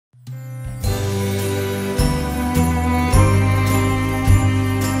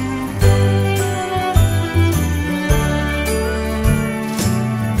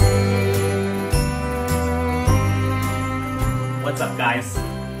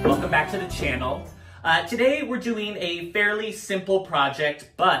Welcome back to the channel. Today we're doing a fairly simple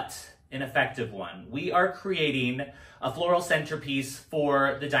project, but an effective one. We are creating a floral centerpiece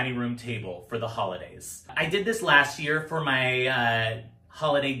for the dining room table for the holidays. I did this last year for my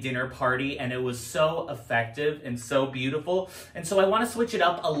holiday dinner party, and it was so effective and so beautiful. And so I want to switch it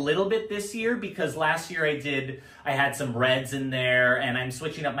up a little bit this year, because last year I had some reds in there, and I'm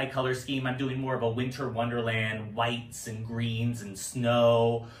switching up my color scheme. I'm doing more of a winter wonderland, whites and greens and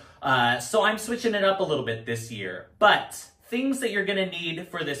snow. So I'm switching it up a little bit this year. But things that you're gonna need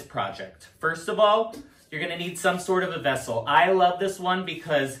for this project. First of all, you're gonna need some sort of a vessel. I love this one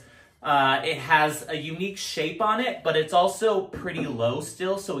because it has a unique shape on it, but it's also pretty low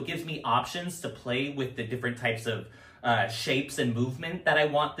still, so it gives me options to play with the different types of shapes and movement that I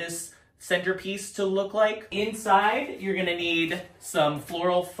want this centerpiece to look like. Inside, you're gonna need some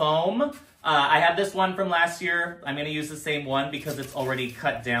floral foam. I have this one from last year. I'm gonna use the same one because it's already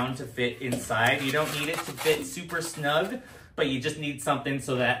cut down to fit inside. You don't need it to fit super snug, but you just need something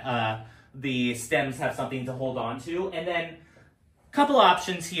so that the stems have something to hold on to. And then couple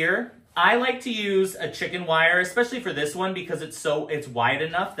options here. I like to use a chicken wire, especially for this one, because it's wide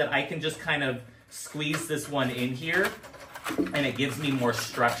enough that I can just kind of squeeze this one in here, and it gives me more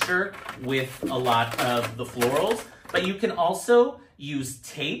structure with a lot of the florals. But you can also use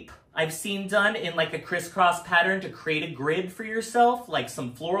tape. I've seen done in like a crisscross pattern to create a grid for yourself, like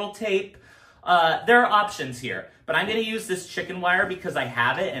some floral tape. There are options here, but I'm gonna use this chicken wire because I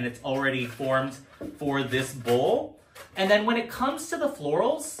have it and it's already formed for this bowl. And then when it comes to the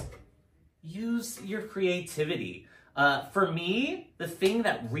florals, use your creativity. For me, the thing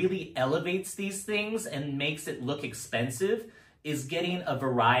that really elevates these things and makes it look expensive is getting a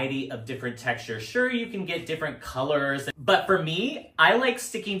variety of different textures. Sure, you can get different colors, but for me, I like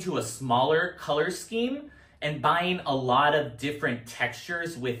sticking to a smaller color scheme and buying a lot of different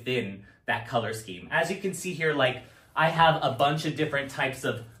textures within that color scheme. As you can see here, like I have a bunch of different types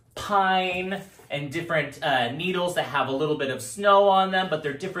of pine and different needles that have a little bit of snow on them, but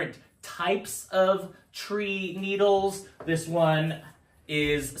they're different types of tree needles. This one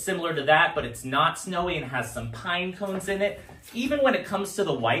is similar to that, but it's not snowy and has some pine cones in it. Even when it comes to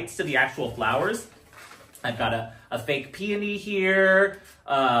the whites, to the actual flowers, I've got a fake peony here,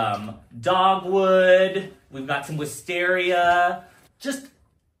 dogwood, we've got some wisteria, just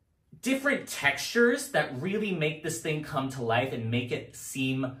different textures that really make this thing come to life and make it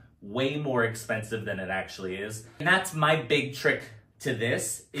seem way more expensive than it actually is. And that's my big trick to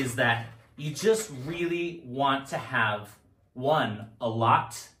this, is that you just really want to have, one, a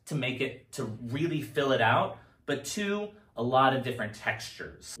lot to make it, to really fill it out, but two, a lot of different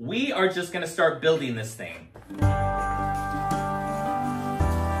textures. We are just gonna start building this thing.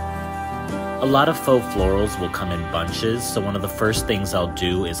 A lot of faux florals will come in bunches, so one of the first things I'll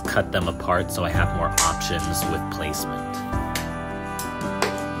do is cut them apart so I have more options with placement.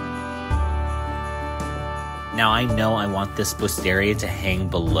 Now I know I want this wisteria to hang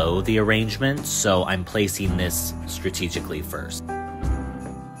below the arrangement, so I'm placing this strategically first.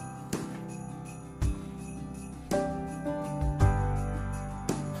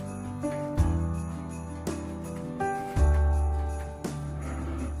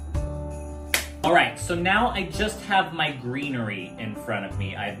 All right, so now I just have my greenery in front of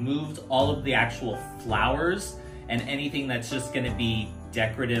me. I've moved all of the actual flowers and anything that's just gonna be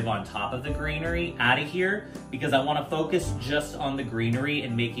decorative on top of the greenery out of here, because I wanna focus just on the greenery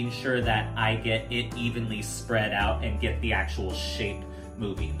and making sure that I get it evenly spread out and get the actual shape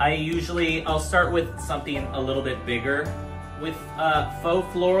moving. I'll start with something a little bit bigger. With faux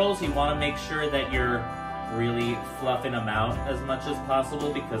florals, you wanna make sure that you're really fluffing them out as much as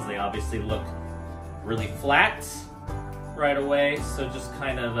possible, because they obviously look really flat right away. So just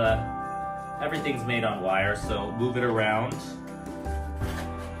kind of, everything's made on wire, so move it around.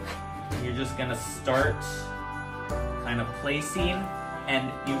 You're just gonna start kind of placing,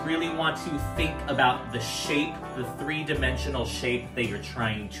 and you really want to think about the shape, the three-dimensional shape that you're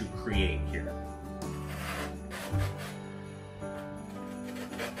trying to create here.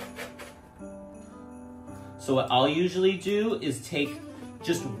 So what I'll usually do is take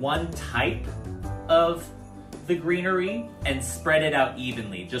just one type of the greenery and spread it out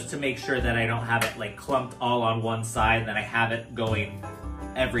evenly, just to make sure that I don't have it like clumped all on one side, that I have it going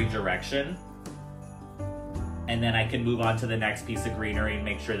every direction. And then I can move on to the next piece of greenery and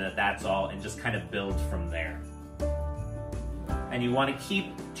make sure that that's all, and just kind of build from there. And you want to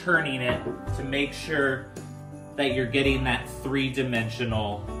keep turning it to make sure that you're getting that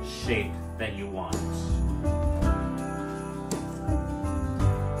three-dimensional shape that you want.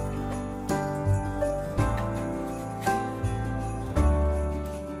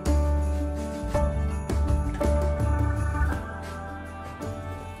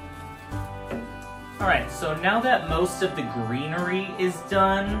 All right, so now that most of the greenery is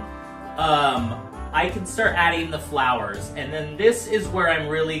done, I can start adding the flowers, and then this is where I'm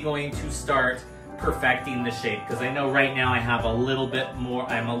really going to start perfecting the shape, because I know right now I have a little bit more,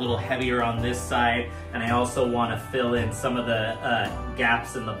 I'm a little heavier on this side, and I also want to fill in some of the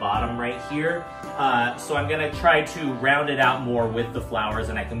gaps in the bottom right here. So I'm going to try to round it out more with the flowers,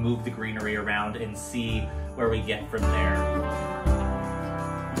 and I can move the greenery around and see where we get from there.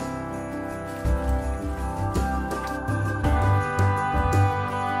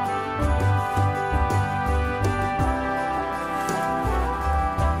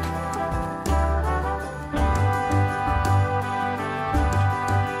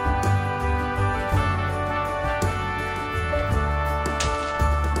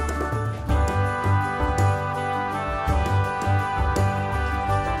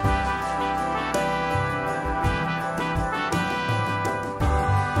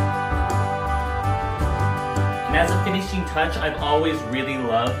 As a finishing touch, I've always really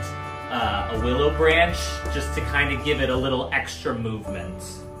loved a willow branch, just to kind of give it a little extra movement.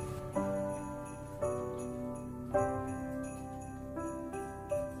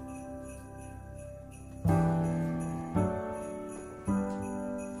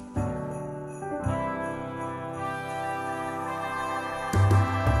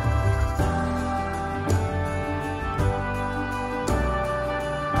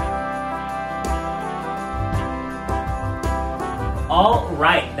 All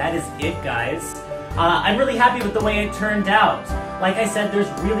right, that is it, guys. I'm really happy with the way it turned out. Like I said, there's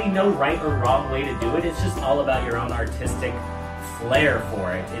really no right or wrong way to do it. It's just all about your own artistic flair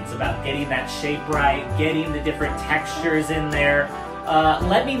for it. It's about getting that shape right, getting the different textures in there.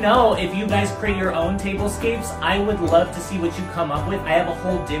 Let me know if you guys create your own tablescapes. I would love to see what you come up with. I have a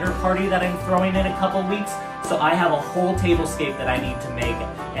whole dinner party that I'm throwing in a couple weeks, so I have a whole tablescape that I need to make,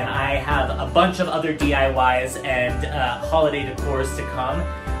 and I have a bunch of other DIYs and holiday decors to come.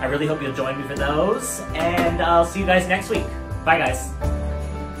 I really hope you'll join me for those, and I'll see you guys next week. Bye, guys.